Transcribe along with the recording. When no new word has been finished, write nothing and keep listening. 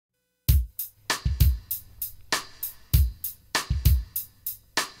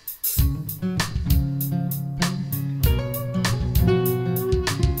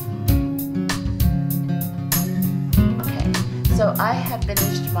I have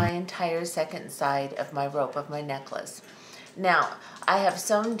finished my entire second side of my rope of my necklace. Now, I have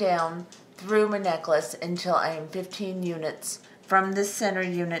sewn down through my necklace until I am 15 units from the center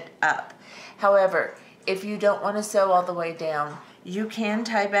unit up. However, if you don't want to sew all the way down, you can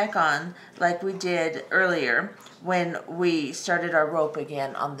tie back on like we did earlier when we started our rope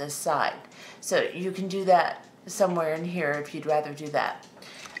again on this side. So you can do that somewhere in here if you'd rather do that.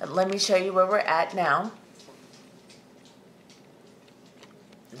 Let me show you where we're at now.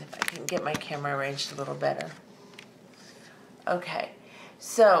 If I can get my camera arranged a little better. Okay,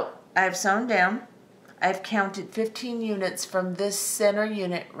 so I've sewn down. I've counted 15 units from this center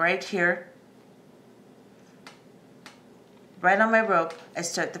unit right here. Right on my rope, I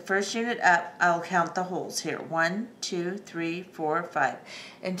start the first unit up. I'll count the holes here. 1, 2, 3, 4, 5,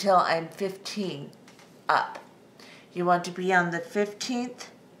 until I'm 15 up. You want to be on the 15th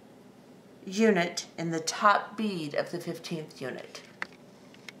unit in the top bead of the 15th unit.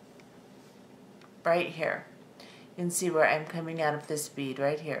 Right here. You can see where I'm coming out of this bead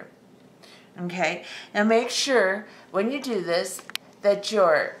right here. Okay, now make sure when you do this that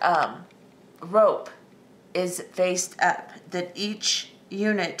your rope is faced up, that each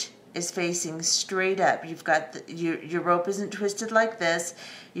unit is facing straight up. You've got your rope isn't twisted like this.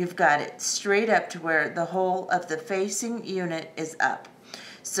 You've got it straight up to where the whole of the facing unit is up.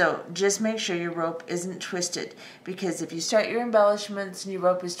 So just make sure your rope isn't twisted, because if you start your embellishments and your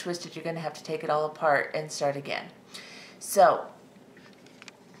rope is twisted, you're going to have to take it all apart and start again. So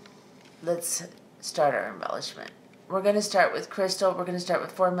let's start our embellishment. We're going to start with crystal. We're going to start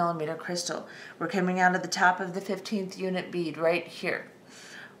with 4mm crystal. We're coming out of the top of the 15th unit bead right here.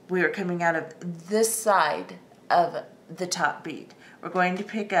 We are coming out of this side of the top bead. We're going to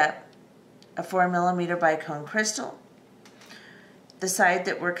pick up a 4mm Bicone crystal. The side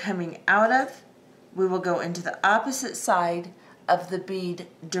that we're coming out of, we will go into the opposite side of the bead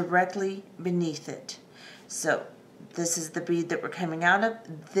directly beneath it. So this is the bead that we're coming out of.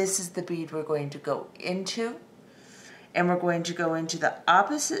 This is the bead we're going to go into. And we're going to go into the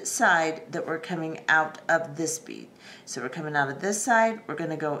opposite side that we're coming out of this bead. So we're coming out of this side, we're going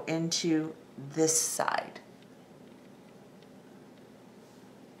to go into this side.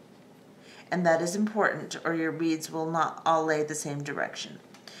 And that is important, or your beads will not all lay the same direction.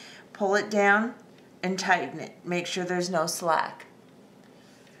 Pull it down and tighten it. Make sure there's no slack.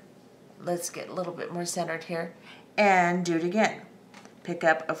 Let's get a little bit more centered here. And do it again. Pick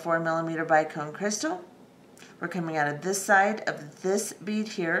up a 4mm Bicone crystal. We're coming out of this side of this bead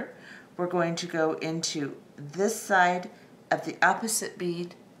here. We're going to go into this side of the opposite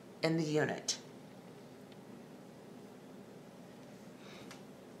bead in the unit.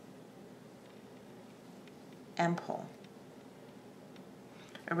 And pull.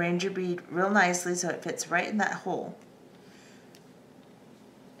 Arrange your bead real nicely so it fits right in that hole.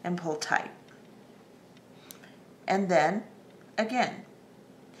 And pull tight. And then again.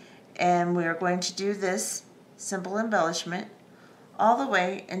 And we are going to do this simple embellishment all the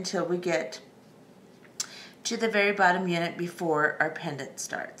way until we get to the very bottom unit before our pendant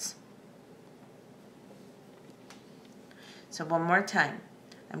starts. So one more time.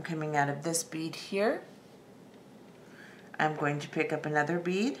 I'm coming out of this bead here. I'm going to pick up another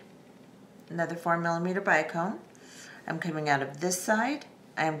bead, another 4mm Bicone. I'm coming out of this side.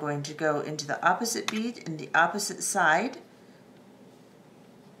 I am going to go into the opposite bead in the opposite side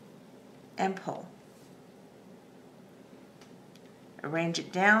and pull. Arrange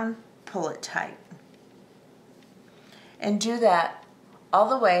it down, pull it tight. And do that all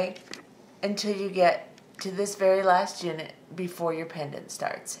the way until you get to this very last unit before your pendant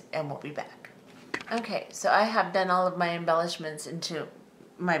starts, and we'll be back. Okay, so I have done all of my embellishments into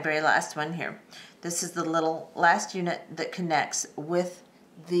my very last one here. This is the little last unit that connects with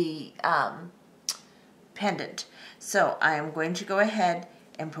the pendant. So I am going to go ahead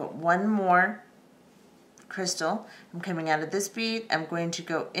and put one more crystal. I'm coming out of this bead. I'm going to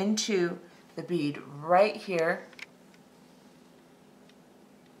go into the bead right here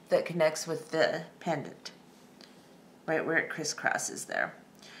that connects with the pendant, right where it crisscrosses there.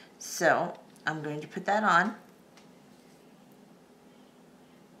 So I'm going to put that on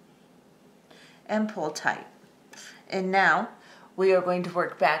and pull tight. And now we are going to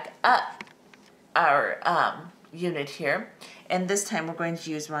work back up our unit here, and this time we're going to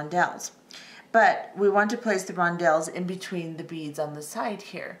use roundels. But we want to place the roundels in between the beads on the side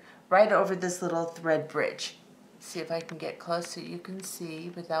here, right over this little thread bridge. See if I can get close so you can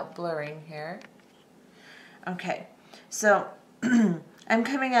see without blurring here. Okay, so I'm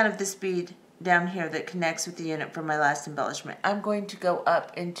coming out of this bead down here that connects with the unit for my last embellishment. I'm going to go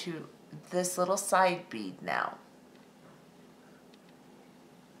up into this little side bead now.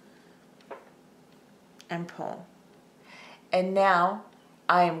 and pull. And now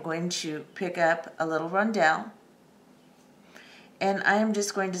I am going to pick up a little roundel, and I am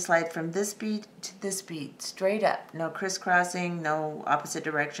just going to slide from this bead to this bead, straight up. No crisscrossing, no opposite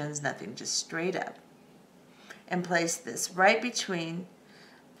directions, nothing, just straight up. And place this right between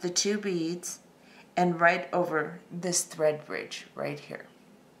the two beads and right over this thread bridge right here.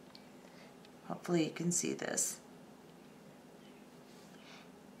 Hopefully you can see this.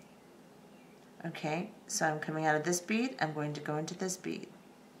 Okay, so I'm coming out of this bead, I'm going to go into this bead.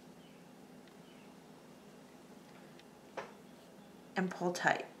 And pull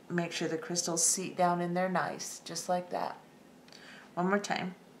tight. Make sure the crystals seat down in there nice, just like that. One more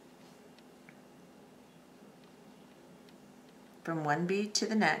time. From one bead to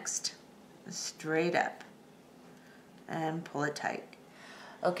the next, straight up, and pull it tight.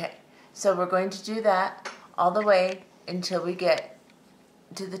 Okay, so we're going to do that all the way until we get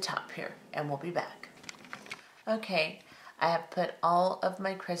to the top here, and we'll be back. Okay, I have put all of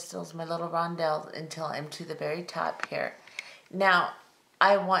my crystals, my little roundels, until I'm to the very top here. Now,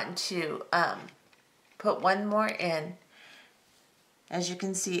 I want to put one more in. As you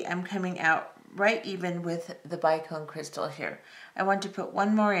can see, I'm coming out right even with the bicone crystal here. I want to put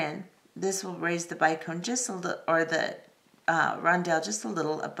one more in. This will raise the bicone just a little, or the roundel just a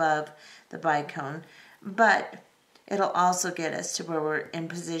little above the bicone, but it'll also get us to where we're in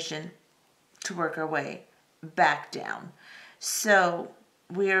position to work our way back down. So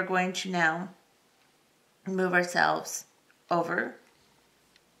we are going to now move ourselves over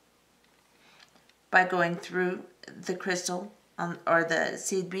by going through the crystal on, or the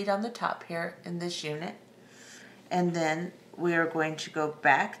seed bead on the top here in this unit, and then we are going to go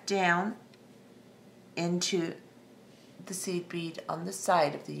back down into the seed bead on the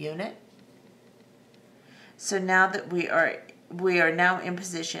side of the unit. So now that we are now in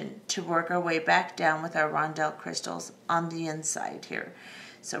position to work our way back down with our roundel crystals on the inside here.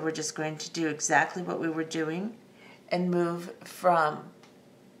 So we're just going to do exactly what we were doing and move from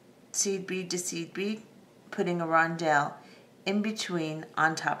seed bead to seed bead, putting a roundel in between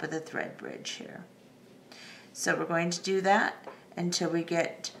on top of the thread bridge here. So we're going to do that until we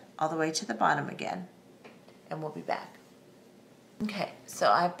get all the way to the bottom again, and we'll be back. Okay,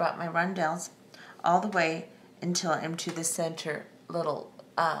 so I've brought my roundels all the way until I'm to the center little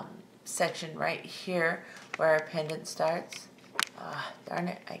section right here where our pendant starts. Darn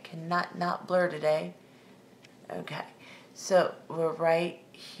it, I cannot not blur today. Okay, so we're right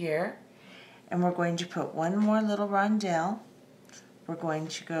here, and we're going to put one more little roundel. We're going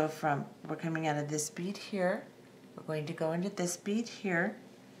to go from, we're coming out of this bead here, we're going to go into this bead here,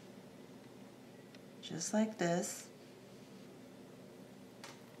 just like this.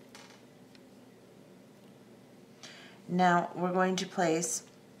 Now we're going to place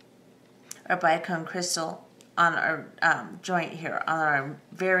our bicone crystal on our joint here, on our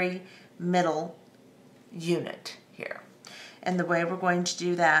very middle unit here. And the way we're going to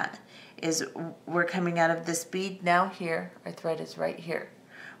do that is we're coming out of this bead now here, our thread is right here.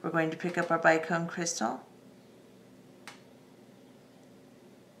 We're going to pick up our bicone crystal,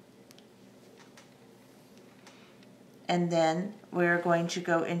 and then we're going to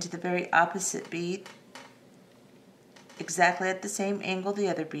go into the very opposite bead, exactly at the same angle the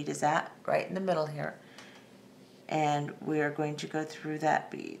other bead is at, right in the middle here, and we are going to go through that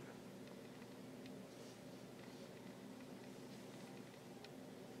bead.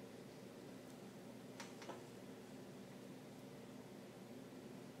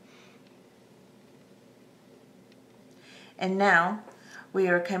 And now we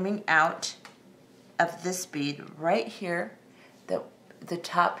are coming out of this bead right here, the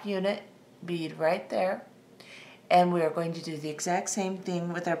top unit bead right there, and we are going to do the exact same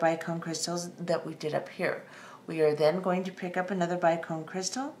thing with our bicone crystals that we did up here. We are then going to pick up another bicone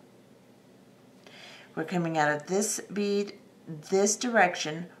crystal. We're coming out of this bead this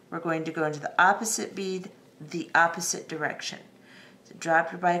direction. We're going to go into the opposite bead the opposite direction. So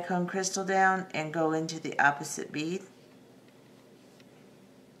drop your bicone crystal down and go into the opposite bead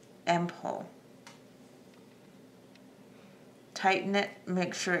and pull. Tighten it,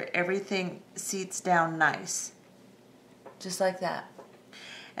 make sure everything seats down nice, just like that.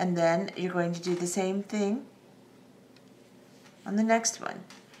 And then you're going to do the same thing on the next one.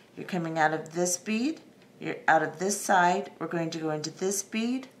 You're coming out of this bead, you're out of this side, we're going to go into this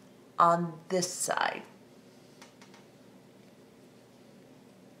bead on this side.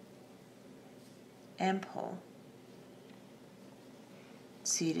 And pull.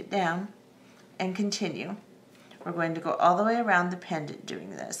 Seat it down and continue. We're going to go all the way around the pendant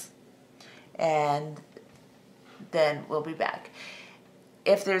doing this, and then we'll be back.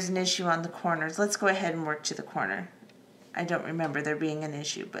 if there's an issue on the corners, let's go ahead and work to the corner. I don't remember there being an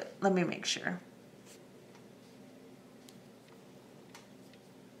issue, but let me make sure.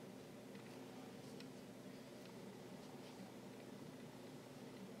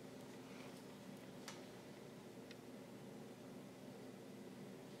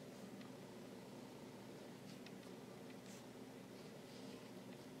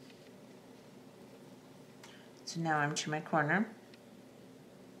 So now I'm to my corner.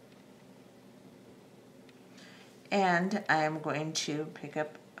 And I'm going to pick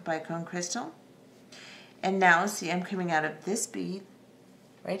up a bicone crystal. And now see, I'm coming out of this bead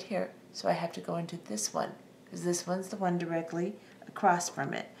right here. So I have to go into this one because this one's the one directly across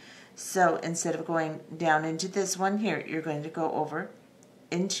from it. So instead of going down into this one here, you're going to go over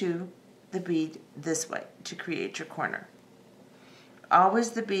into the bead this way to create your corner. Always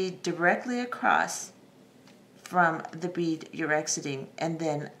the bead directly across from the bead you're exiting, and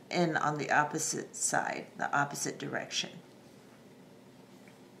then in on the opposite side, the opposite direction.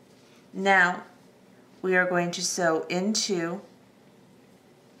 Now we are going to sew into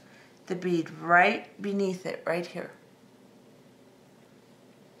the bead right beneath it, right here,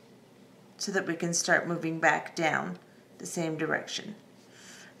 so that we can start moving back down the same direction.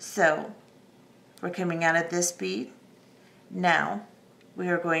 So we're coming out of this bead. Now we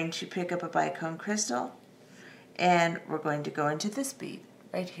are going to pick up a bicone crystal, and we're going to go into this bead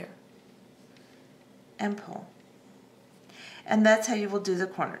right here and pull. And that's how you will do the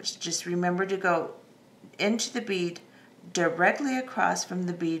corners. Just remember to go into the bead directly across from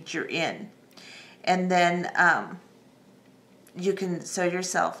the bead you're in. And then you can sew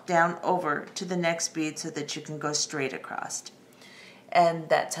yourself down over to the next bead so that you can go straight across. And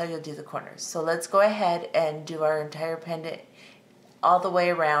that's how you'll do the corners. So let's go ahead and do our entire pendant all the way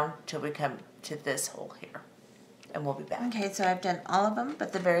around till we come to this hole here. And we'll be back. Okay, so I've done all of them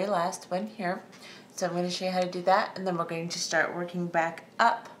but the very last one here. So I'm going to show you how to do that, and then we're going to start working back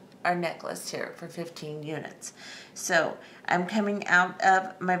up our necklace here for 15 units. So I'm coming out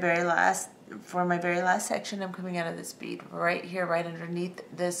of my very last, for my very last section, I'm coming out of this bead right here, right underneath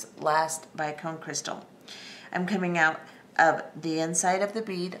this last bicone crystal. I'm coming out of the inside of the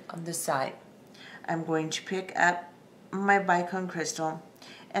bead on this side. I'm going to pick up my bicone crystal,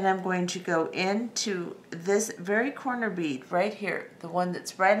 and I'm going to go into this very corner bead right here, the one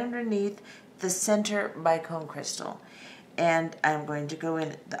that's right underneath the center bicone crystal. And I'm going to go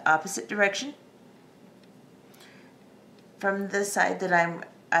in the opposite direction from the side that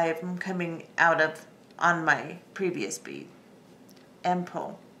I'm coming out of on my previous bead, and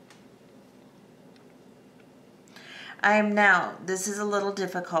pull. I am now, this is a little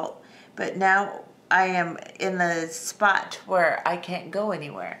difficult, but now I am in the spot where I can't go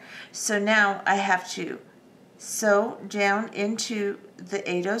anywhere. So now I have to sew down into the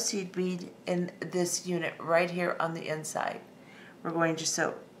 8/0 seed bead in this unit right here on the inside. We're going to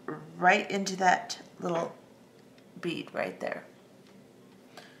sew right into that little bead right there.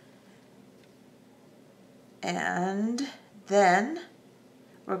 And then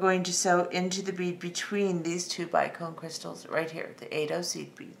we're going to sew into the bead between these two bicone crystals right here, the 8/0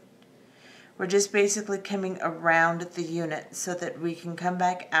 seed bead. We're just basically coming around the unit so that we can come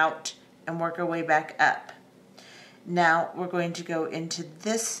back out and work our way back up. Now we're going to go into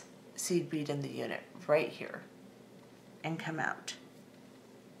this seed bead in the unit right here and come out.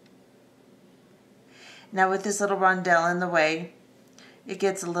 Now with this little rondelle in the way, it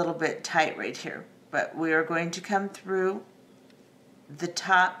gets a little bit tight right here, but we are going to come through the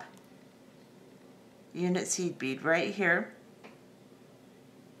top unit seed bead right here,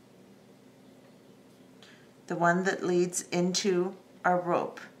 the one that leads into our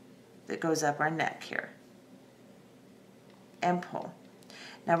rope that goes up our neck here, and pull.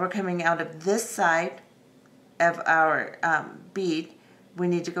 Now we're coming out of this side of our bead. We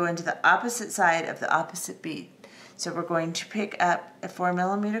need to go into the opposite side of the opposite bead. So we're going to pick up a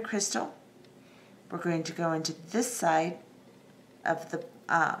 4mm crystal. We're going to go into this side of the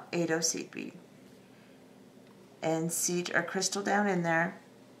 8/0 seed bead and seat our crystal down in there.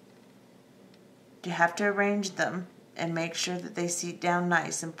 You have to arrange them and make sure that they seat down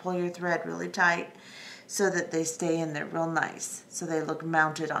nice, and pull your thread really tight so that they stay in there real nice, so they look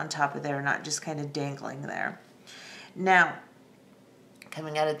mounted on top of there, not just kind of dangling there. Now,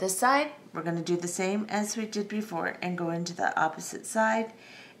 coming out of this side, we're going to do the same as we did before and go into the opposite side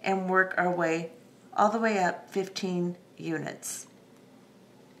and work our way all the way up 15 units.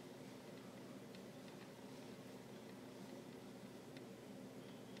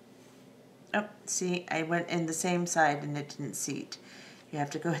 Oh, see, I went in the same side and it didn't seat. You have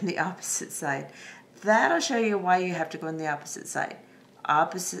to go in the opposite side. That'll show you why you have to go in the opposite side.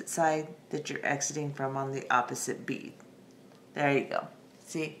 opposite side that you're exiting from on the opposite bead. There you go.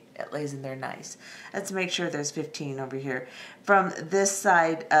 See, it lays in there nice. Let's make sure there's 15 over here. From this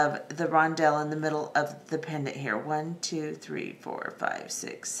side of the rondelle in the middle of the pendant here. 1, 2, 3, 4, 5,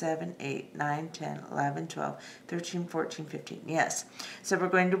 6, 7, 8, 9, 10, 11, 12, 13, 14, 15. Yes. So we're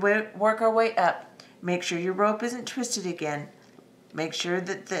going to work our way up. Make sure your rope isn't twisted again. Make sure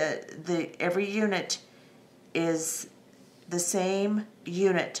that every unit is the same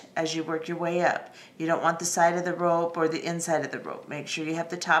unit as you work your way up. You don't want the side of the rope or the inside of the rope. Make sure you have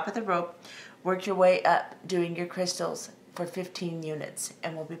the top of the rope. Work your way up doing your crystals for 15 units,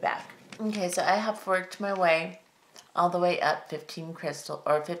 and we'll be back. Okay, so I have worked my way all the way up 15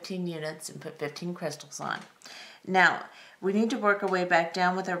 units and put 15 crystals on. Now, we need to work our way back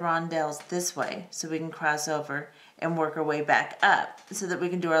down with our rondelles this way so we can cross over and work our way back up so that we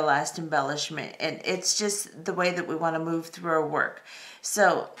can do our last embellishment. And it's just the way that we want to move through our work.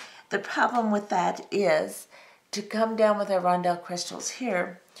 So the problem with that is to come down with our rondelle crystals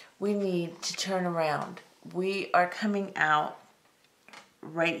here, we need to turn around. We are coming out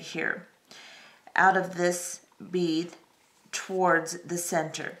right here, out of this bead towards the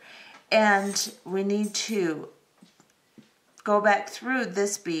center. And we need to go back through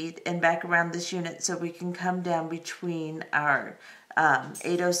this bead and back around this unit so we can come down between our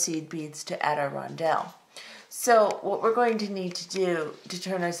 8/0 seed beads to add our rondelle. So what we're going to need to do to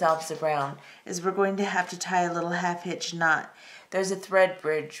turn ourselves around is we're going to have to tie a little half hitch knot. There's a thread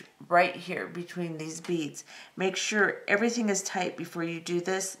bridge right here between these beads. Make sure everything is tight before you do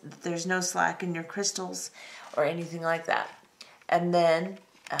this, that there's no slack in your crystals or anything like that. And then,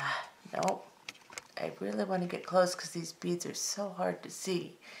 nope. I really want to get close because these beads are so hard to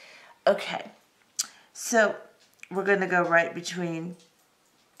see. Okay, so we're going to go right between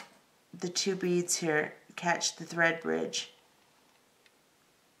the two beads here, catch the thread bridge,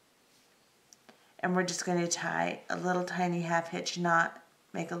 and we're just going to tie a little tiny half hitch knot,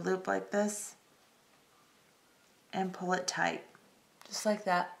 make a loop like this, and pull it tight, just like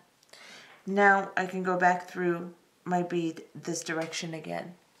that. Now I can go back through my bead this direction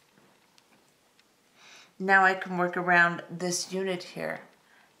again. Now I can work around this unit here.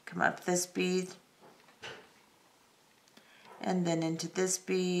 Come up this bead, and then into this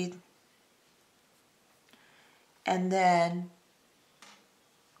bead, and then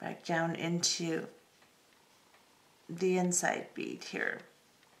back down into the inside bead here.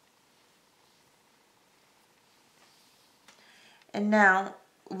 And now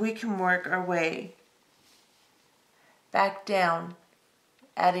we can work our way back down,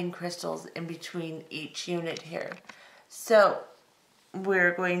 adding crystals in between each unit here. So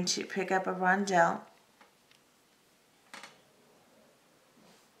we're going to pick up a rondelle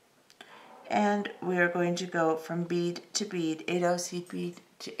and we're going to go from bead to bead, 8/0 seed bead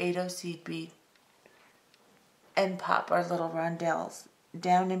to 8/0 seed bead, and pop our little rondelles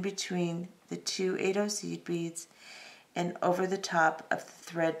down in between the two 8/0 seed beads and over the top of the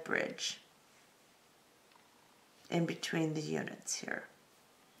thread bridge in between the units here.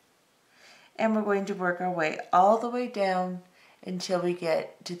 And we're going to work our way all the way down until we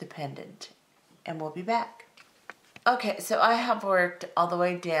get to the pendant, and we'll be back. Okay, so I have worked all the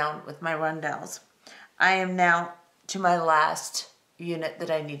way down with my rondelles. I am now to my last unit that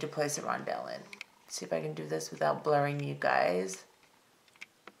I need to place a rondelle in. See if I can do this without blurring you guys.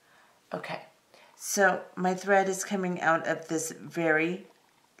 Okay, so my thread is coming out of this very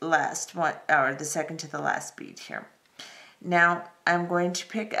last one, or the second to the last bead here. Now I'm going to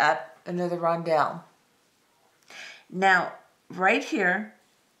pick up another rondelle. Now right here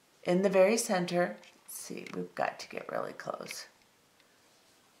in the very center, see, we've got to get really close.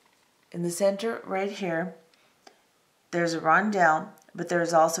 In the center right here, there's a rondelle, but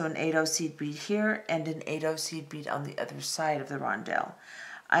there's also an 8/0 seed bead here and an 8/0 seed bead on the other side of the rondelle.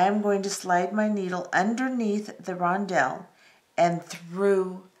 I am going to slide my needle underneath the rondelle and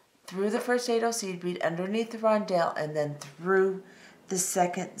through the first 8/0 seed bead, underneath the rondelle, and then through the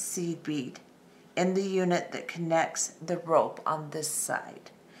second seed bead in the unit that connects the rope on this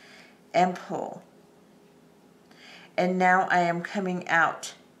side, and pull. And now I am coming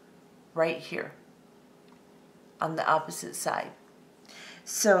out right here on the opposite side.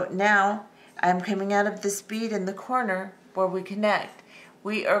 So now I'm coming out of this bead in the corner where we connect.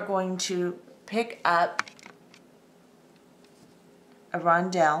 We are going to pick up a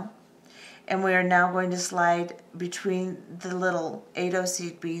rondelle, and we are now going to slide between the little 8/0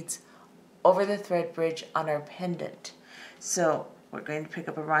 seed beads over the thread bridge on our pendant. So we're going to pick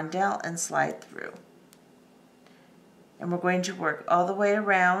up a rondelle and slide through. And we're going to work all the way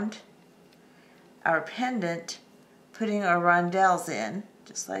around our pendant, putting our roundels in,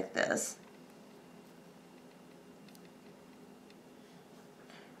 just like this.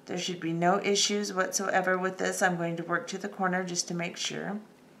 There should be no issues whatsoever with this. I'm going to work to the corner just to make sure.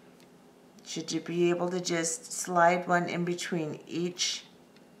 Should you be able to just slide one in between each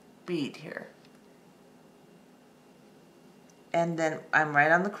bead here. And then I'm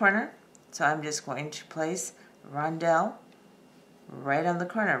right on the corner, so I'm just going to place a rondel right on the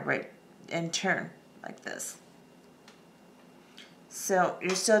corner, right, and turn like this. So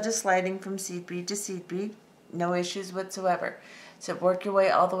you're still just sliding from seed bead to seed bead, no issues whatsoever. So work your way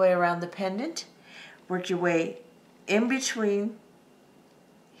all the way around the pendant, work your way in between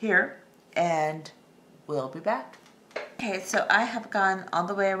here, and we'll be back. Okay, so I have gone all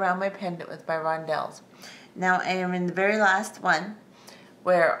the way around my pendant with my rondels. Now I am in the very last one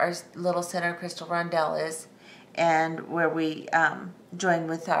where our little center crystal rondel is, and where we join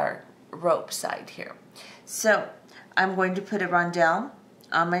with our rope side here. So I'm going to put a rondel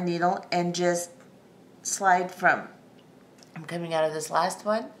on my needle and just slide from, I'm coming out of this last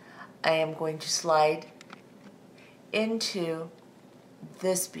one, I am going to slide into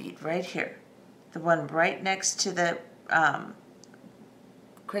this bead right here, the one right next to the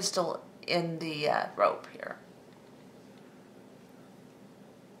crystal in the rope here.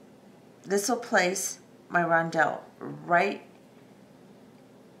 This will place my rondel right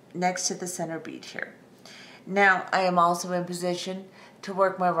next to the center bead here. Now I am also in position to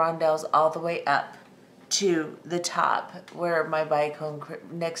work my rondels all the way up to the top where my bicone,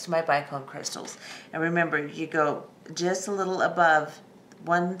 next to my bicone crystals. And remember, you go just a little above,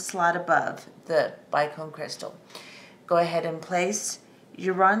 one slot above the bicone crystal. Go ahead and place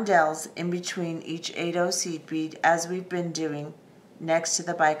your rondels in between each 8/0 seed bead as we've been doing next to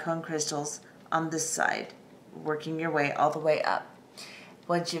the bicone crystals on this side, working your way all the way up.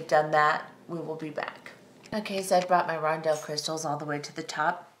 Once you've done that, we will be back. Okay, so I brought my rondel crystals all the way to the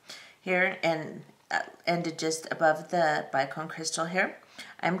top here and ended just above the bicone crystal here.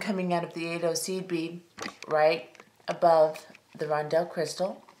 I'm coming out of the 8/0 seed bead right above the rondel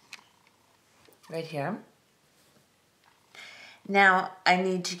crystal, right here. Now I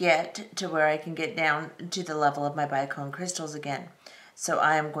need to get to where I can get down to the level of my bicone crystals again. So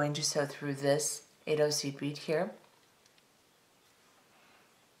I am going to sew through this 8/0 seed bead here.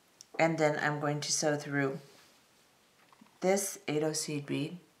 And then I'm going to sew through this 8/0 seed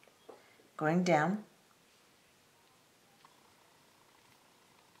bead, going down.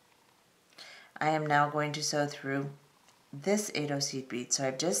 I am now going to sew through this 8/0 seed bead. So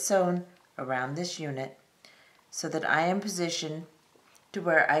I've just sewn around this unit so that I am positioned to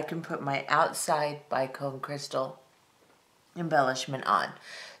where I can put my outside bicone crystal embellishment on.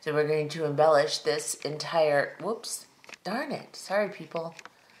 So we're going to embellish this entire, whoops, darn it, sorry people.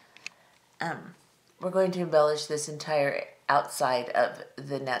 We're going to embellish this entire outside of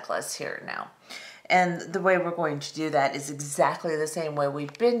the necklace here now. And the way we're going to do that is exactly the same way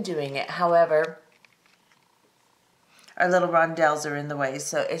we've been doing it. However, our little rondels are in the way,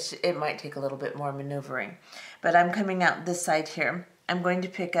 so it might take a little bit more maneuvering. But I'm coming out this side here. I'm going to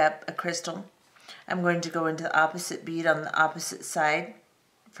pick up a crystal. I'm going to go into the opposite bead on the opposite side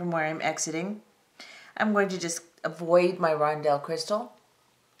from where I'm exiting. I'm going to just avoid my rondel crystal,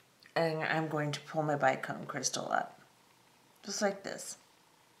 and I'm going to pull my bicone crystal up, just like this.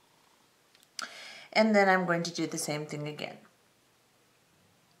 And then I'm going to do the same thing again.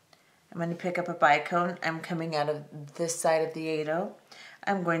 I'm going to pick up a bicone. I'm coming out of this side of the 8/0.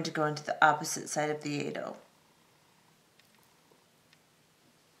 I'm going to go into the opposite side of the 8/0.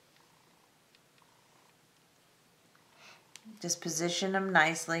 Just position them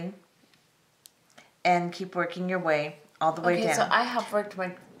nicely and keep working your way all the way down. Okay, so I have worked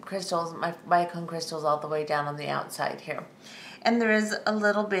my crystals, my bicone crystals all the way down on the outside here. And there is a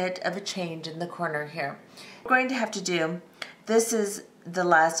little bit of a change in the corner here. What we're going to have to do, this is the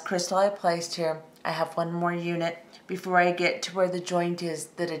last crystal I placed here. I have one more unit before I get to where the joint is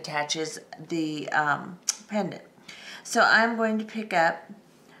that attaches the pendant. So I'm going to pick up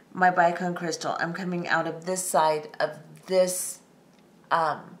my bicone crystal. I'm coming out of this side of this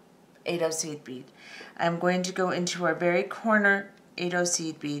 8/0 seed bead. I'm going to go into our very corner 8/0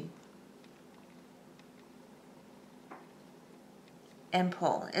 seed bead and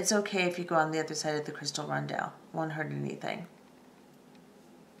pull. It's okay if you go on the other side of the crystal rondel. Won't hurt anything.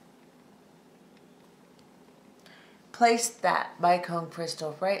 Place that bicone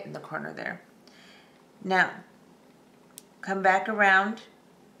crystal right in the corner there. Now, come back around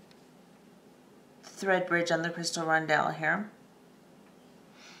the thread bridge on the crystal rondel here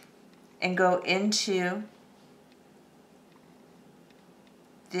and go into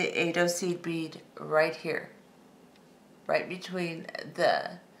the 8/0 seed bead right here. right between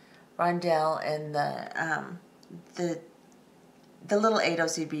the rondelle and the little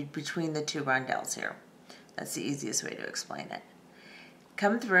 8OC bead between the two rondelles here. That's the easiest way to explain it.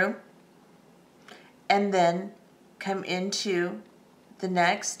 Come through and then come into the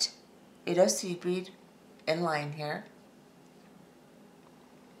next 8OC bead in line here.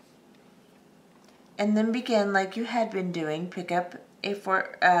 And then begin like you had been doing. Pick up a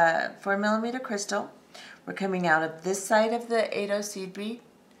 4mm crystal. We're coming out of this side of the 8OC bead.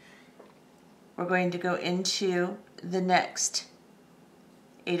 We're going to go into the next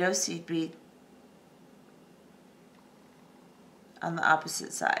 8OC bead on the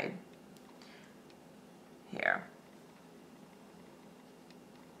opposite side here.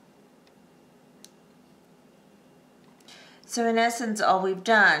 So in essence, all we've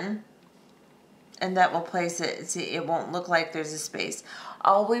done, and that will place it, see, it won't look like there's a space.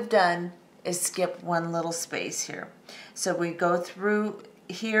 All we've done is skip one little space here. So we go through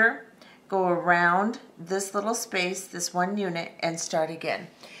here, go around this little space, this one unit, and start again.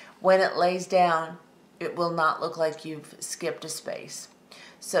 When it lays down, it will not look like you've skipped a space.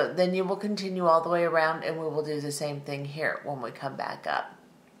 So then you will continue all the way around, and we will do the same thing here when we come back up.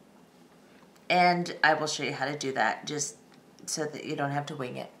 And I will show you how to do that, just so that you don't have to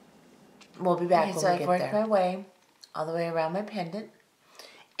wing it. We'll be back when we get there. So I've worked my way all the way around my pendant,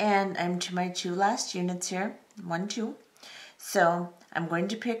 and I'm to my two last units here, 1, 2. So I'm going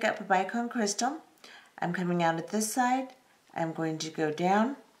to pick up a Bicone crystal. I'm coming out at this side. I'm going to go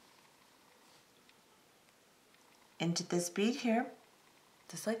down into this bead here,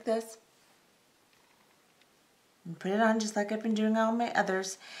 just like this, and put it on just like I've been doing all my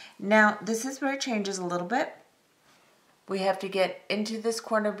others. Now this is where it changes a little bit. We have to get into this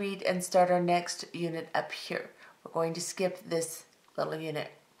corner bead and start our next unit up here. We're going to skip this little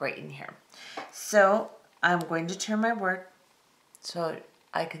unit right in here. So I'm going to turn my work so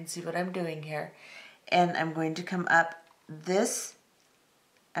I can see what I'm doing here. And I'm going to come up this,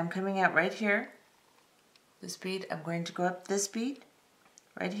 I'm coming out right here, this bead. I'm going to go up this bead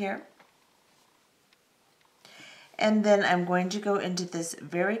right here. And then I'm going to go into this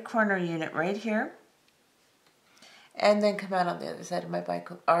very corner unit right here. And then come out on the other side of my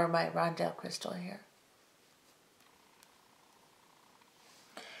my rondelle crystal here.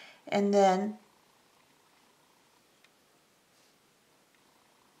 And then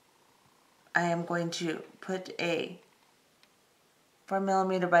I am going to put a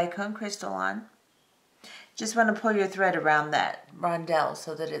 4mm Bicone crystal on. Just want to pull your thread around that rondelle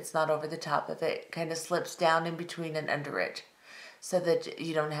so that it's not over the top of it. Kind of slips down in between and under it so that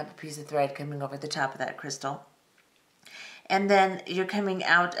you don't have a piece of thread coming over the top of that crystal. And then you're coming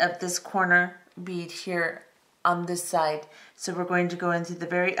out of this corner bead here on this side. So we're going to go into the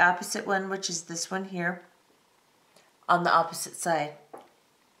very opposite one, which is this one here, on the opposite side,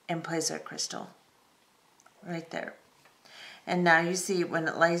 and place our crystal right there. And now you see when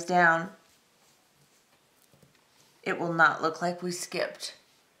it lays down, it will not look like we skipped.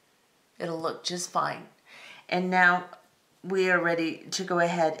 It'll look just fine. And now we are ready to go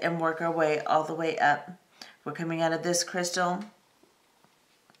ahead and work our way all the way up. We're coming out of this crystal,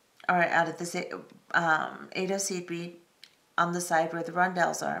 or out of this 8OC bead on the side where the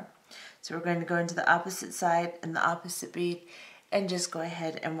rondelles are. So we're going to go into the opposite side and the opposite bead and just go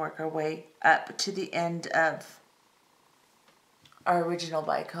ahead and work our way up to the end of our original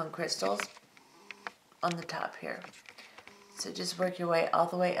Bicone crystals on the top here. So just work your way all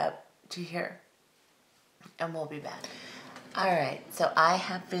the way up to here, and we'll be back. Alright, so I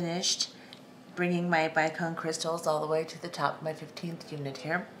have finished bringing my Bicone crystals all the way to the top of my 15th unit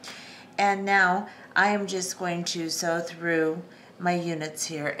here. And now I am just going to sew through my units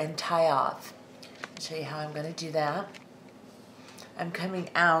here and tie off. I'll show you how I'm going to do that. I'm coming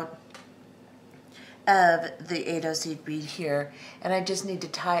out of the 8OC bead here, and I just need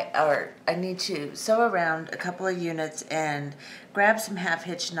to I need to sew around a couple of units and grab some half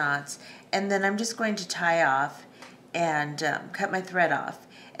hitch knots, and then I'm just going to tie off and cut my thread off,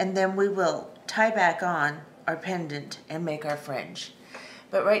 and then we will tie back on our pendant and make our fringe.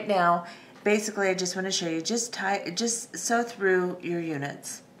 But right now, basically I just want to show you, just sew through your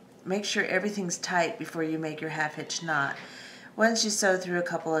units. Make sure everything's tight before you make your half hitch knot. Once you sew through a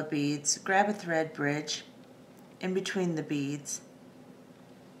couple of beads, grab a thread bridge in between the beads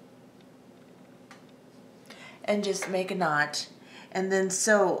and just make a knot, and then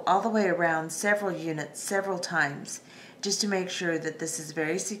sew all the way around several units several times just to make sure that this is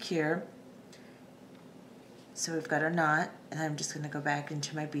very secure. So we've got our knot, and I'm just going to go back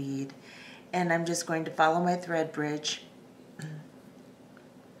into my bead, and I'm just going to follow my thread bridge.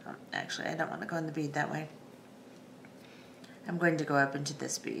 Actually, I don't want to go in the bead that way. I'm going to go up into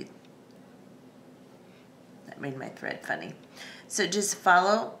this bead. That made my thread funny. So just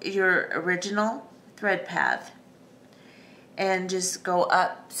follow your original thread path and just go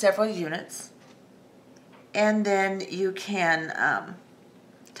up several units, and then you can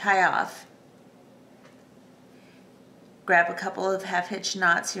tie off. Grab a couple of half-hitch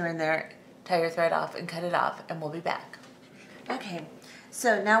knots here and there, tie your thread off and cut it off, and we'll be back. Okay,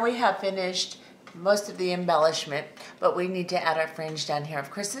 so now we have finished most of the embellishment, but we need to add our fringe down here. Of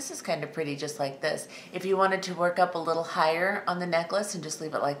course, this is kind of pretty just like this. If you wanted to work up a little higher on the necklace and just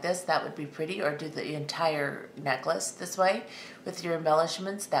leave it like this, that would be pretty, or do the entire necklace this way with your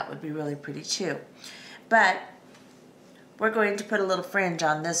embellishments, that would be really pretty too. But we're going to put a little fringe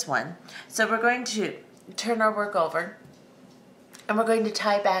on this one. So we're going to turn our work over, and we're going to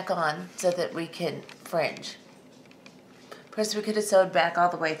tie back on so that we can fringe. Of course, we could have sewed back all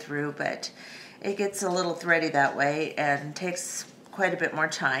the way through, but it gets a little thready that way and takes quite a bit more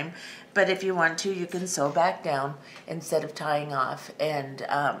time. But if you want to, you can sew back down instead of tying off and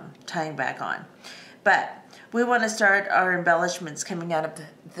tying back on. But we want to start our embellishments coming out of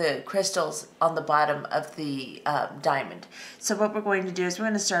the crystals on the bottom of the diamond. So what we're going to do is we're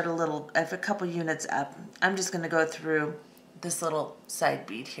going to start a couple units up. I'm just going to go through this little side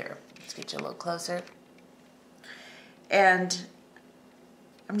bead here. Let's get you a little closer. And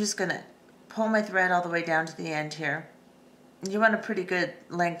I'm just going to pull my thread all the way down to the end here. You want a pretty good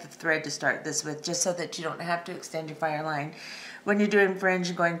length of thread to start this with, just so that you don't have to extend your fire line. When you're doing fringe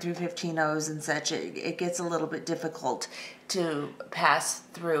and going through 15 O's and such, it gets a little bit difficult to pass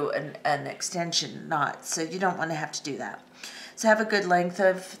through an extension knot, so you don't want to have to do that. So have a good length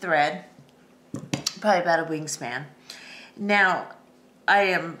of thread, probably about a wingspan. Now, I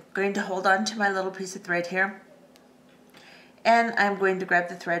am going to hold on to my little piece of thread here, and I'm going to grab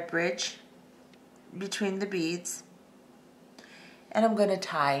the thread bridge between the beads, and I'm going to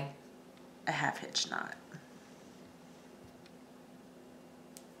tie a half-hitch knot.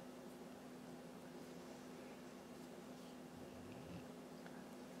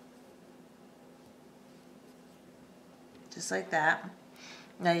 Just like that.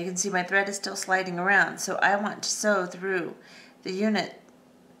 Now you can see my thread is still sliding around, so I want to sew through the unit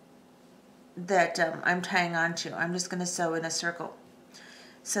that I'm tying onto. I'm just going to sew in a circle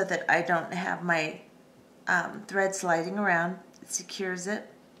so that I don't have my thread sliding around. It secures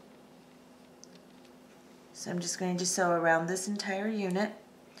it. So I'm just going to sew around this entire unit,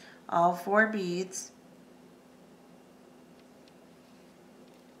 all 4 beads.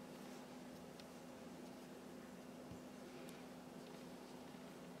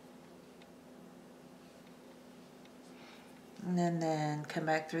 And then come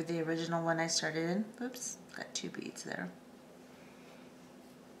back through the original one I started in. Oops, got 2 beads there.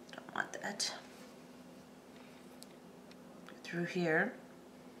 Don't want that. Go through here,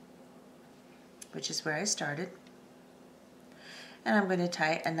 which is where I started. And I'm going to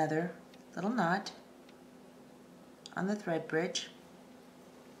tie another little knot on the thread bridge.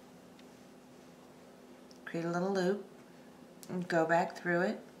 Create a little loop and go back through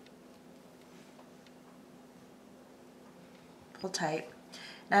it. Pull tight.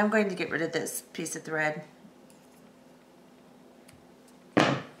 Now I'm going to get rid of this piece of thread.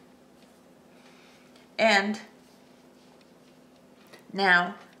 And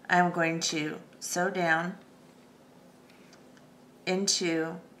now I'm going to sew down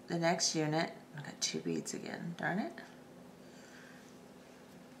into the next unit. I've got 2 beads again, darn it.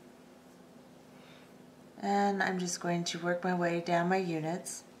 And I'm just going to work my way down my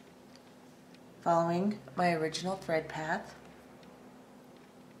units, following my original thread path.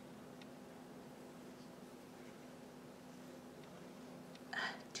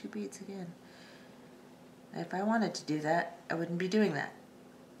 2 beads again. If I wanted to do that, I wouldn't be doing that.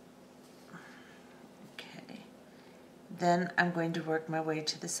 Okay. Then I'm going to work my way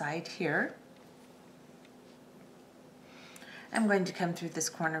to the side here. I'm going to come through this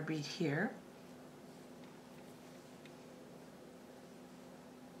corner bead here.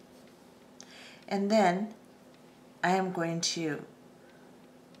 And then I am going to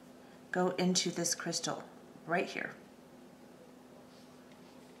go into this crystal right here.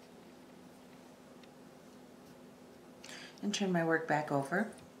 And turn my work back over.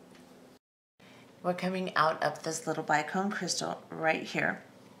 We're coming out of this little bicone crystal right here.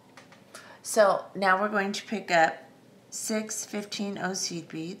 So now we're going to pick up 6 15-0 seed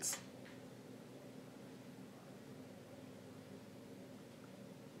beads.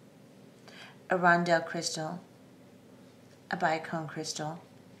 A roundel crystal, a bicone crystal,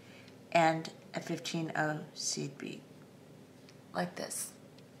 and a 15-0 seed bead. Like this.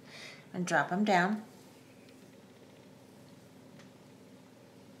 And drop them down.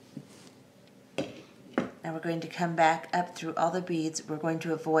 Now we're going to come back up through all the beads. We're going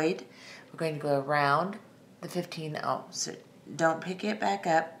to avoid, we're going to go around the 15-0. So don't pick it back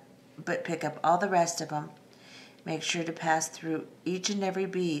up, but pick up all the rest of them. Make sure to pass through each and every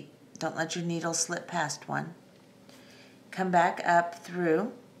bead. Don't let your needle slip past one. Come back up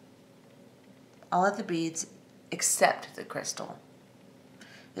through all of the beads except the crystal.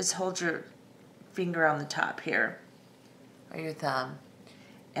 Just hold your finger on the top here, or your thumb,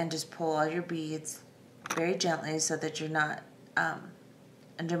 and just pull all your beads very gently so that you're not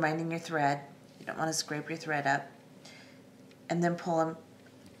undermining your thread. You don't want to scrape your thread up. And then pull them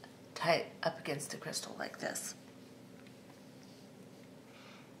tight up against the crystal like this.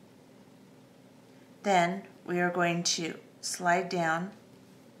 Then we are going to slide down,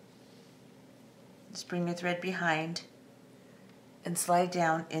 just bring your thread behind, and slide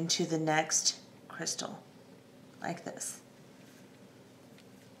down into the next crystal like this.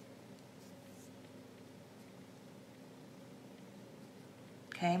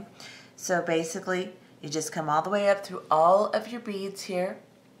 Okay, so basically you just come all the way up through all of your beads here,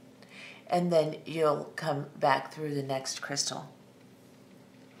 and then you'll come back through the next crystal.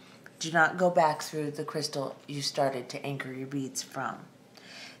 Do not go back through the crystal you started to anchor your beads from.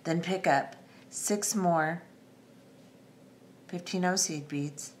 Then pick up 6 more 15-0 seed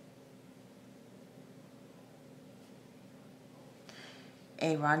beads,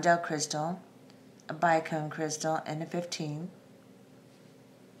 a roundel crystal, a bicone crystal, and a 15.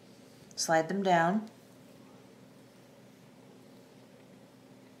 Slide them down.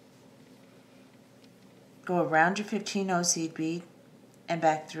 Go around your 15-0 seed bead and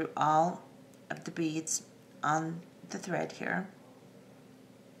back through all of the beads on the thread here.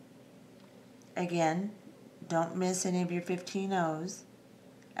 Again, don't miss any of your 15-0s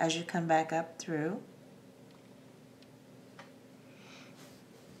as you come back up through.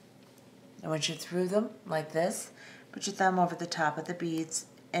 And once you're through them like this, put your thumb over the top of the beads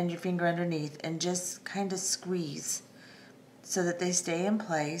and your finger underneath and just kind of squeeze so that they stay in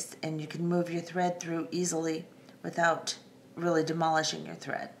place and you can move your thread through easily without really demolishing your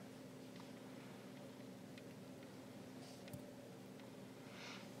thread.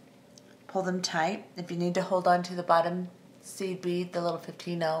 Pull them tight. If you need to hold on to the bottom seed bead, the little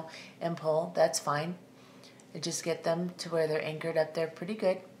 15-0, and pull, that's fine. And just get them to where they're anchored up there pretty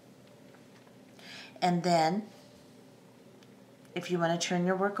good. And then, if you want to turn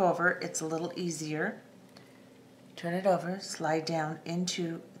your work over, it's a little easier. Turn it over, slide down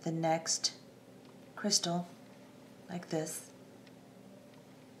into the next crystal, like this.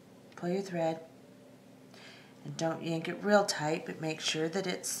 Pull your thread, and don't yank it real tight, but make sure that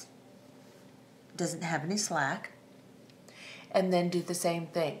it doesn't have any slack. And then do the same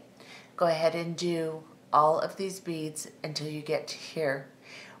thing. Go ahead and do all of these beads until you get to here.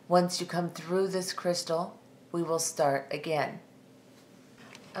 Once you come through this crystal, we will start again.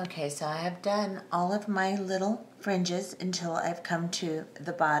 Okay, so I have done all of my little fringes until I've come to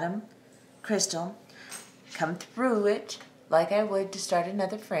the bottom crystal. Come through it like I would to start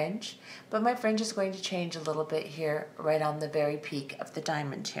another fringe, but my fringe is going to change a little bit here, right on the very peak of the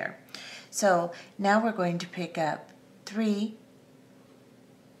diamond here. So now we're going to pick up 3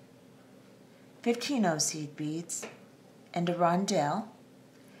 15-0 seed beads and a rondelle,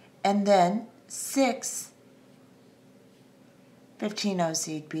 and then 6 15-0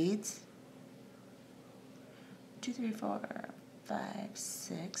 seed beads, 2, 3, 4, 5,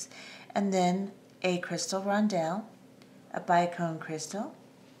 6, and then a crystal rondelle, a bicone crystal,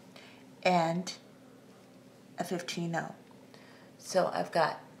 and a 15-0. So I've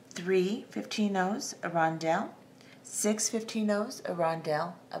got 3 15-0s, a rondelle, 6 15-0s, a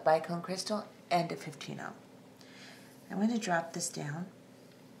rondelle, a bicone crystal, and a 15-0. I'm going to drop this down.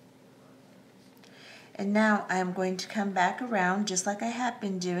 And now I'm going to come back around just like I have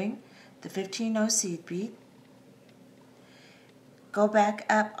been doing, the 15-0 seed bead. Go back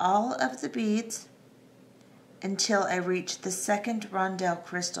up all of the beads until I reach the second rondelle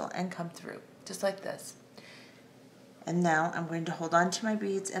crystal and come through, just like this. And now I'm going to hold on to my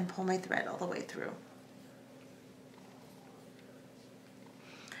beads and pull my thread all the way through.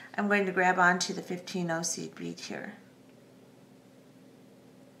 I'm going to grab onto the 15-0 seed bead here.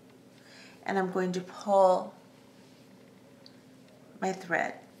 And I'm going to pull my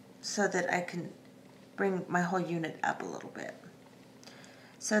thread so that I can bring my whole unit up a little bit,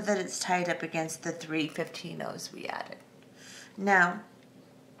 so that it's tied up against the 3 15-0s we added. Now,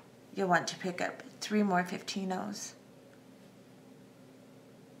 you'll want to pick up 3 more 15-0s.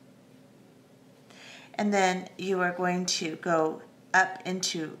 And then you are going to go up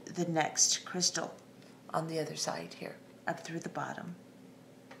into the next crystal on the other side here, up through the bottom.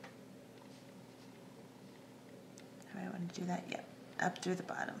 Do I want to do that? Yeah, up through the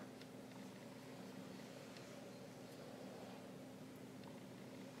bottom.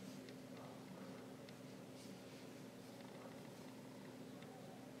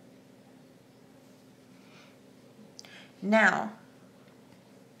 Now,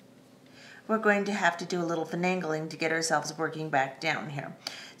 we're going to have to do a little finagling to get ourselves working back down here.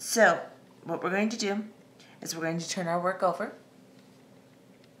 So, what we're going to do is we're going to turn our work over.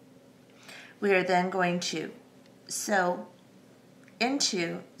 We are then going to sew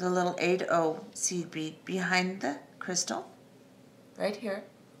into the little 8/0 seed bead behind the crystal, right here.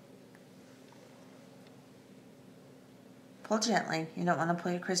 Pull gently. You don't want to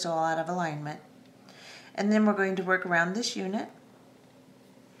pull your crystal all out of alignment. And then we're going to work around this unit.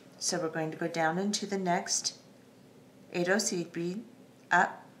 So we're going to go down into the next 8/0 seed bead,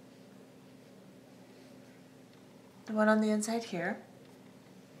 up, the one on the inside here.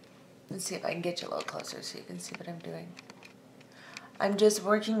 Let's see if I can get you a little closer so you can see what I'm doing. I'm just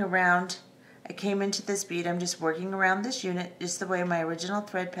working around, I came into this bead, I'm just working around this unit just the way my original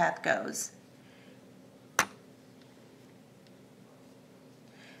thread path goes.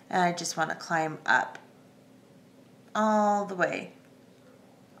 And I just want to climb up all the way,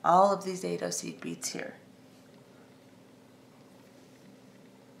 all of these 8/0 seed beads here.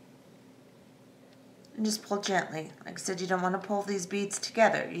 And just pull gently. Like I said, you don't want to pull these beads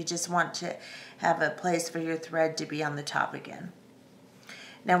together. You just want to have a place for your thread to be on the top again.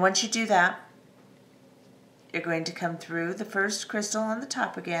 Now once you do that, you're going to come through the first crystal on the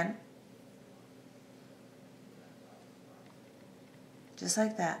top again. Just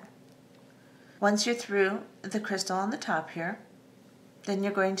like that. Once you're through the crystal on the top here, then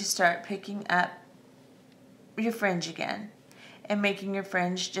you're going to start picking up your fringe again and making your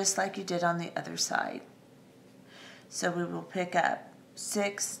fringe just like you did on the other side. So we will pick up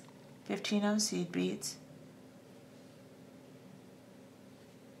 6 15/0 seed beads,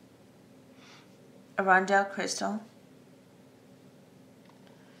 a roundel crystal,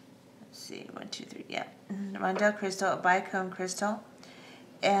 let's see, 1 2 3, yeah, a roundel crystal, a bicone crystal,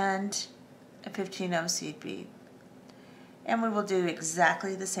 and a 15/0 seed bead. And we will do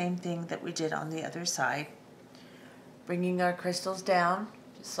exactly the same thing that we did on the other side. Bringing our crystals down,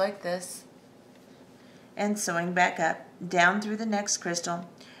 just like this, and sewing back up, down through the next crystal,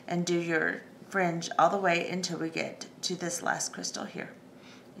 and do your fringe all the way until we get to this last crystal here.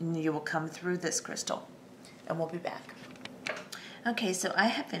 And you will come through this crystal, and we'll be back. Okay, so I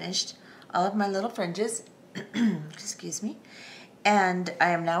have finished all of my little fringes, excuse me, and I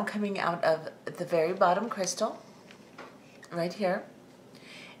am now coming out of the very bottom crystal, right here,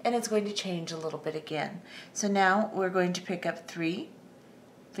 and it's going to change a little bit again. So now we're going to pick up 3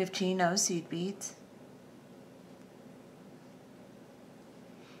 15/0 seed beads,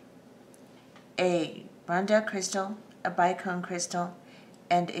 a roundel crystal, a bicone crystal,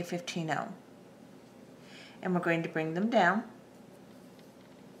 and a 15/0. And we're going to bring them down.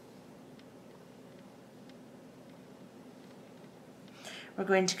 We're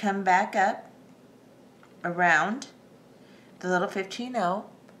going to come back up around the little 15/0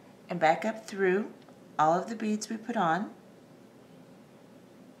 and back up through all of the beads we put on.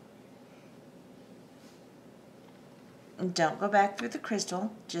 And don't go back through the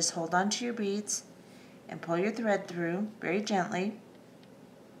crystal, just hold on to your beads and pull your thread through very gently,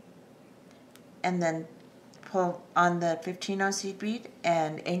 and then pull on the 15/0 seed bead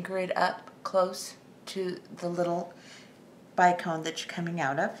and anchor it up close to the little bicone that you're coming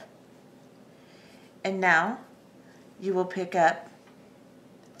out of. And now you will pick up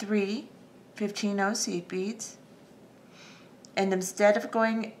 3 15/0 seed beads, and instead of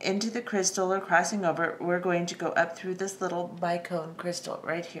going into the crystal or crossing over, we're going to go up through this little bicone crystal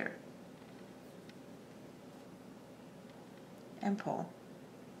right here and pull,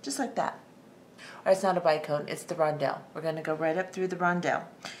 just like that. Or it's not a bicone, it's the roundel. We're going to go right up through the roundel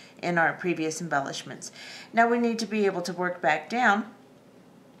in our previous embellishments. Now we need to be able to work back down.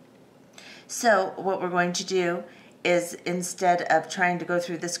 So what we're going to do is, instead of trying to go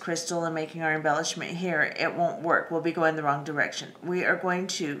through this crystal and making our embellishment here, it won't work. We'll be going the wrong direction. We are going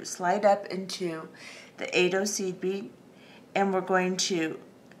to slide up into the 8/0 seed bead, and we're going to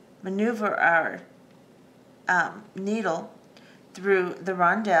maneuver our needle through the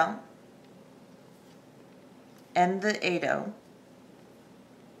roundel and the 8/0.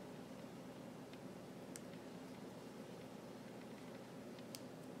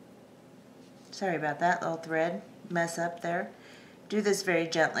 Sorry about that little thread mess up there. Do this very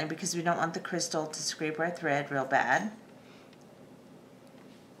gently because we don't want the crystal to scrape our thread real bad.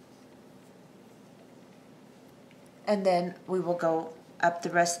 And then we will go up the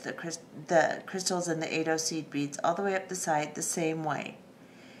rest of the crystals and the 8/0 seed beads all the way up the side the same way.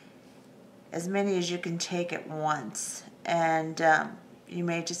 As many as you can take at once, and you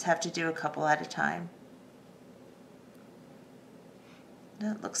may just have to do a couple at a time.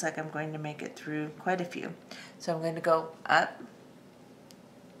 It looks like I'm going to make it through quite a few. So I'm going to go up,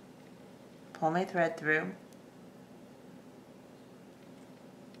 pull my thread through,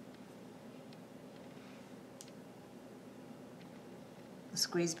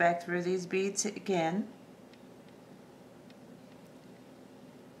 squeeze back through these beads again,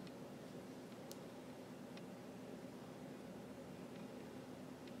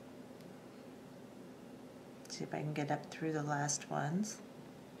 see if I can get up through the last ones.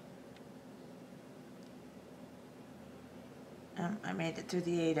 I made it through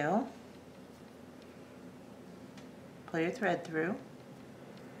the 8/0. Pull your thread through.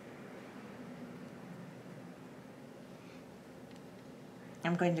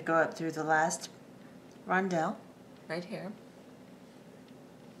 I'm going to go up through the last rondelle right here.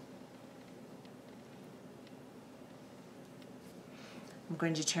 I'm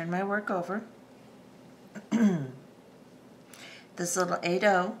going to turn my work over. This little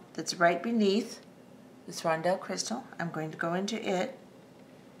 8/0 that's right beneath this rondelle crystal, I'm going to go into it.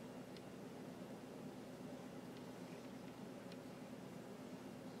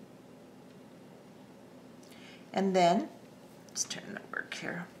 And then, let's turn the work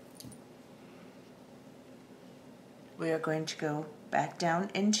here. We are going to go back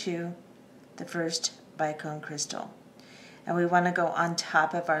down into the first Bicone crystal. And we want to go on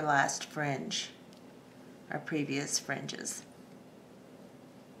top of our last fringe, our previous fringes.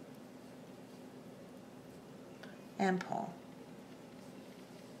 And pull.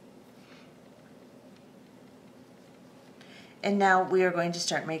 And now we are going to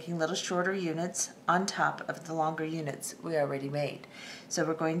start making little shorter units on top of the longer units we already made. So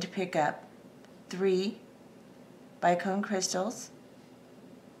we're going to pick up 3 Bicone crystals,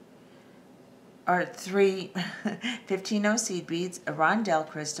 or 3 15/0 seed beads, a rondelle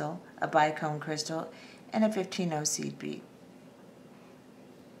crystal, a Bicone crystal, and a 15/0 seed bead.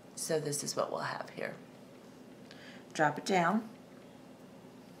 So this is what we'll have here. Drop it down.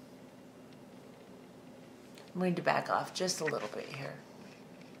 I'm going to back off just a little bit here.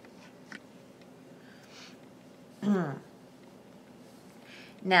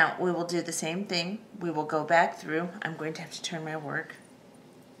 Now we will do the same thing. We will go back through. I'm going to have to turn my work.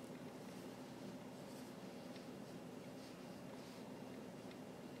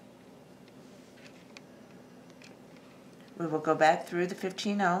 We will go back through the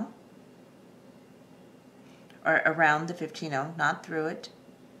 15/0, or around the 15/0, not through it.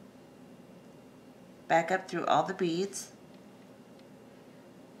 Back up through all the beads.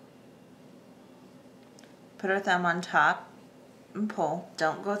 Put our thumb on top and pull.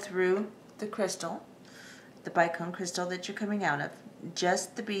 Don't go through the crystal, the Bicone crystal that you're coming out of.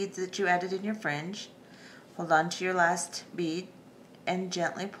 Just the beads that you added in your fringe. Hold on to your last bead and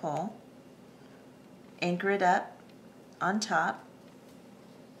gently pull. Anchor it up on top.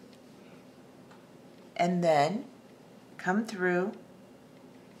 And then come through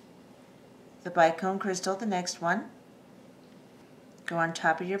the Bicone crystal, the next one. Go on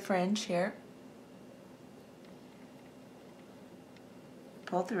top of your fringe here.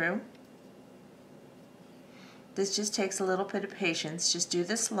 Pull through. This just takes a little bit of patience. Just do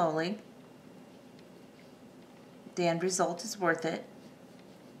this slowly. The end result is worth it.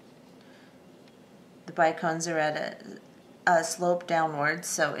 The Bicones are at a slope downwards,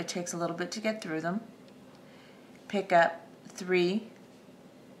 so it takes a little bit to get through them. Pick up 3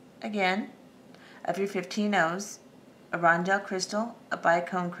 again of your 15/0s, a rondelle crystal, a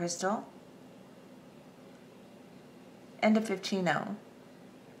Bicone crystal, and a 15/0.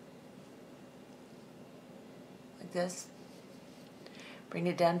 Like this. Bring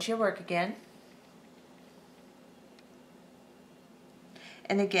it down to your work again.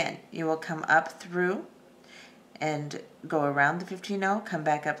 And again, you will come up through and go around the 15/0, come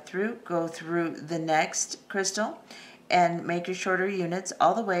back up through, go through the next crystal, and make your shorter units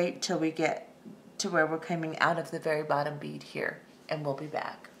all the way till we get to where we're coming out of the very bottom bead here, and we'll be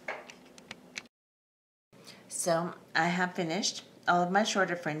back. So I have finished all of my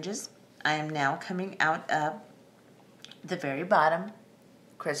shorter fringes. I am now coming out of the very bottom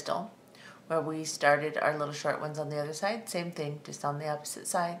crystal where we started our little short ones on the other side. Same thing, just on the opposite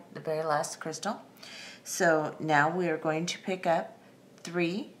side, the very last crystal. So now we are going to pick up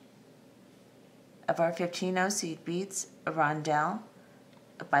 3 of our 15/0 seed beads, a rondelle,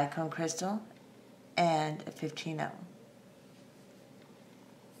 a Bicone crystal, and a 15/0.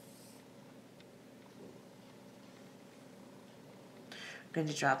 We're going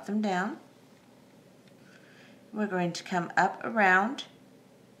to drop them down. We're going to come up around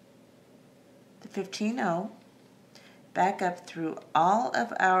the 15-0, back up through all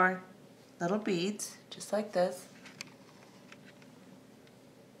of our little beads, just like this.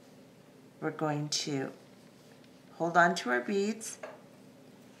 We're going to hold on to our beads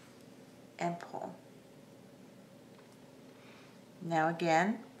and pull. Now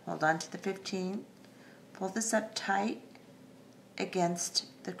again, hold on to the 15, pull this up tight against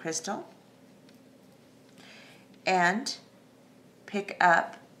the crystal, and pick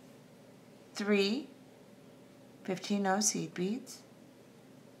up 3 15-0 seed beads,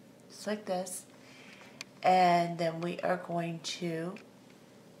 just like this. And then we are going to,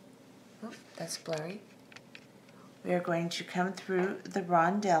 oops, that's blurry. We are going to come through the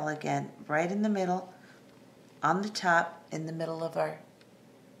rondelle again, right in the middle, on the top, in the middle of our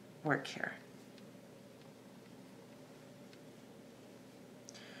work here.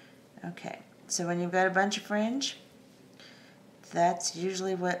 Okay, so when you've got a bunch of fringe, that's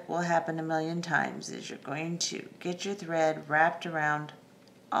usually what will happen a million times, is you're going to get your thread wrapped around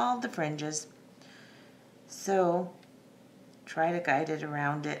all the fringes. So try to guide it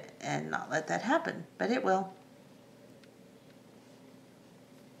around it and not let that happen, but it will.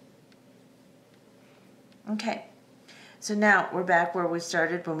 Okay, so now we're back where we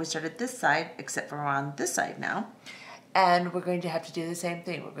started when we started this side, except for we're on this side now. And we're going to have to do the same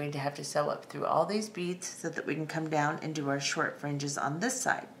thing. We're going to have to sew up through all these beads so that we can come down and do our short fringes on this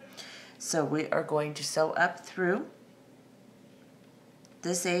side. So we are going to sew up through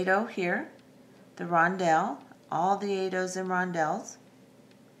this 8-0 here, the rondelle, all the 8-0s and rondelles,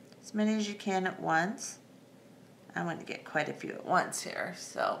 as many as you can at once. I'm going to get quite a few at once here.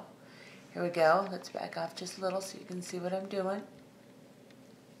 So here we go. Let's back off just a little so you can see what I'm doing.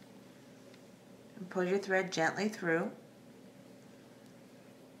 And pull your thread gently through.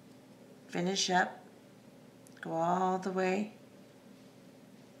 Finish up, go all the way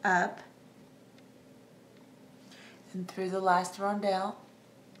up and through the last rondelle.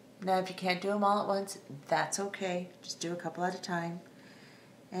 Now if you can't do them all at once, that's okay. Just do a couple at a time.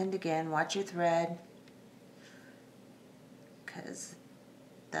 And again, watch your thread, because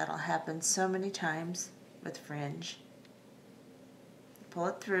that'll happen so many times with fringe. Pull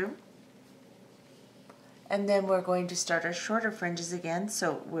it through. And then we're going to start our shorter fringes again.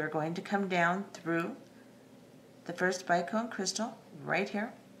 So we're going to come down through the first bicone crystal right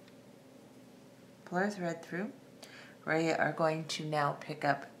here. Pull our thread through. We are going to now pick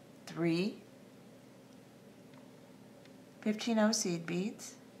up 3 15-0 seed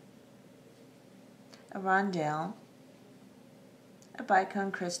beads, a rondelle, a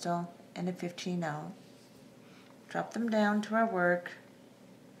bicone crystal, and a 15-0. Drop them down to our work.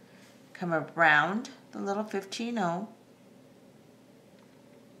 Come around the little 15-0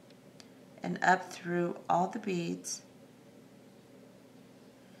 and up through all the beads.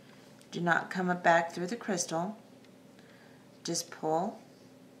 Do not come up back through the crystal. Just pull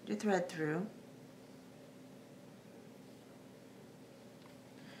your thread through.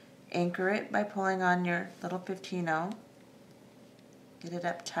 Anchor it by pulling on your little 15-0. Get it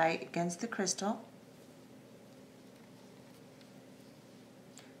up tight against the crystal.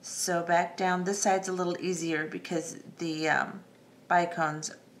 Sew back down. This side's a little easier because the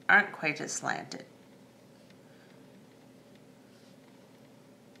bicones aren't quite as slanted.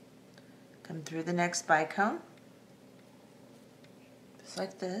 Come through the next bicone, just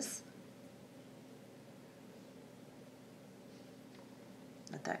like this.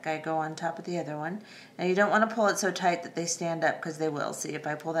 Let that guy go on top of the other one. Now you don't want to pull it so tight that they stand up, because they will. See, if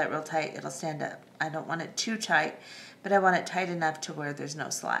I pull that real tight, it'll stand up. I don't want it too tight, but I want it tight enough to where there's no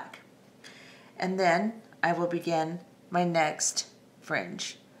slack. And then I will begin my next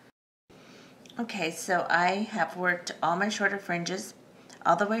fringe. Okay, so I have worked all my shorter fringes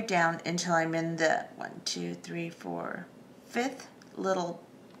all the way down until I'm in the 5th little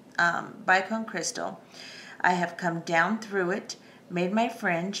bicone crystal. I have come down through it, made my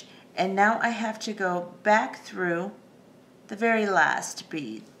fringe, and now I have to go back through the very last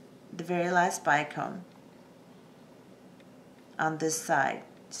bead, the very last bicone on this side.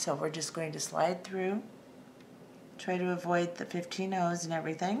 So we're just going to slide through, try to avoid the 15-0s and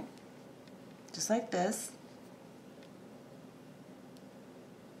everything, just like this.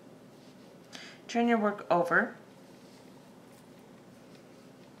 Turn your work over.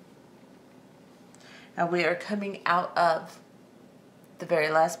 Now we are coming out of the very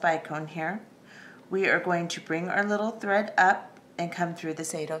last bicone here. We are going to bring our little thread up and come through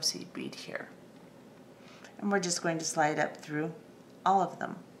this 8-0 seed bead here. And we're just going to slide up through all of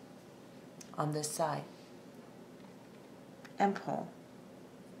them on this side and pull.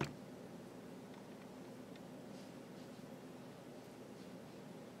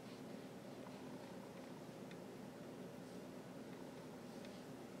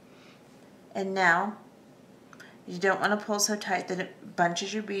 And now, you don't want to pull so tight that it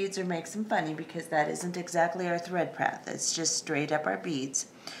bunches your beads or makes them funny, because that isn't exactly our thread path. It's just straight up our beads.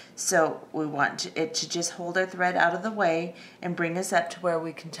 So we want it to just hold our thread out of the way and bring us up to where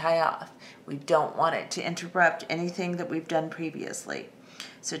we can tie off. We don't want it to interrupt anything that we've done previously.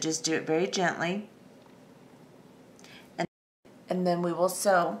 So just do it very gently. And then we will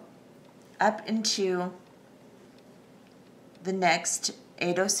sew up into the next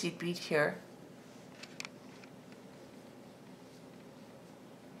 8-0 seed bead here.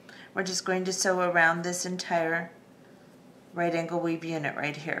 We're just going to sew around this entire right angle weave unit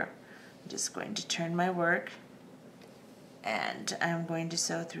right here. I'm just going to turn my work, and I'm going to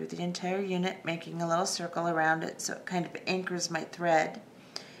sew through the entire unit, making a little circle around it so it kind of anchors my thread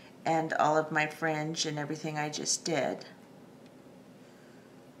and all of my fringe and everything I just did.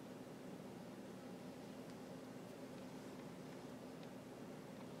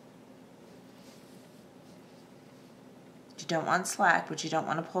 You don't want slack, but you don't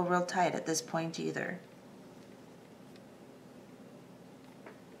want to pull real tight at this point either.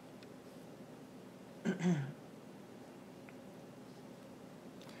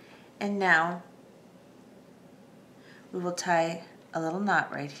 And now we will tie a little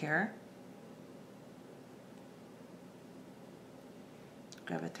knot right here.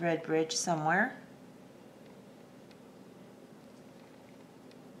 Grab a thread bridge somewhere.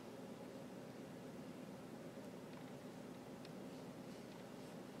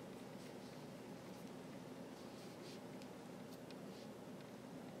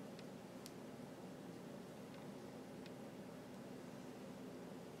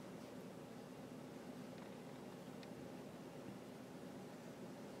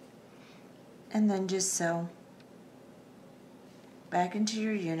 And then just sew back into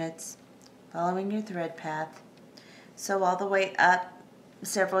your units, following your thread path. Sew all the way up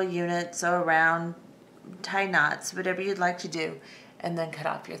several units, sew around, tie knots, whatever you'd like to do, and then cut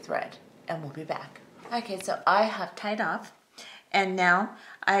off your thread, and we'll be back. Okay, so I have tied off, and now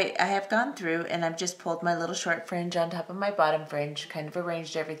I have gone through and I've just pulled my little short fringe on top of my bottom fringe, kind of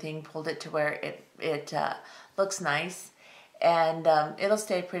arranged everything, pulled it to where it looks nice. And it'll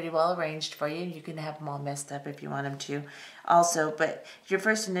stay pretty well arranged for you. You can have them all messed up if you want them to also, but your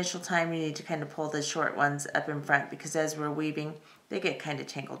first initial time you need to kind of pull the short ones up in front, because as we're weaving they get kind of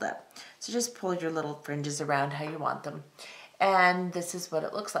tangled up. So just pull your little fringes around how you want them. And this is what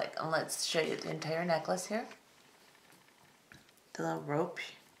it looks like. And let's show you the entire necklace here. The little rope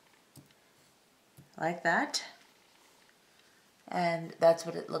like that. And that's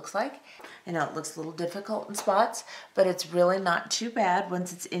what it looks like. I know it looks a little difficult in spots, but it's really not too bad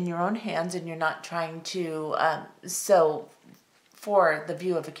once it's in your own hands and you're not trying to sew for the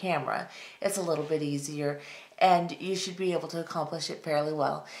view of a camera. It's a little bit easier, and you should be able to accomplish it fairly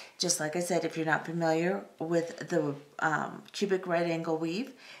well. Just like I said, if you're not familiar with the cubic right angle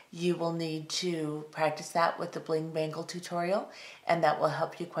weave, you will need to practice that with the bling bangle tutorial, and that will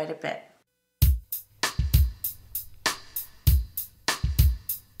help you quite a bit.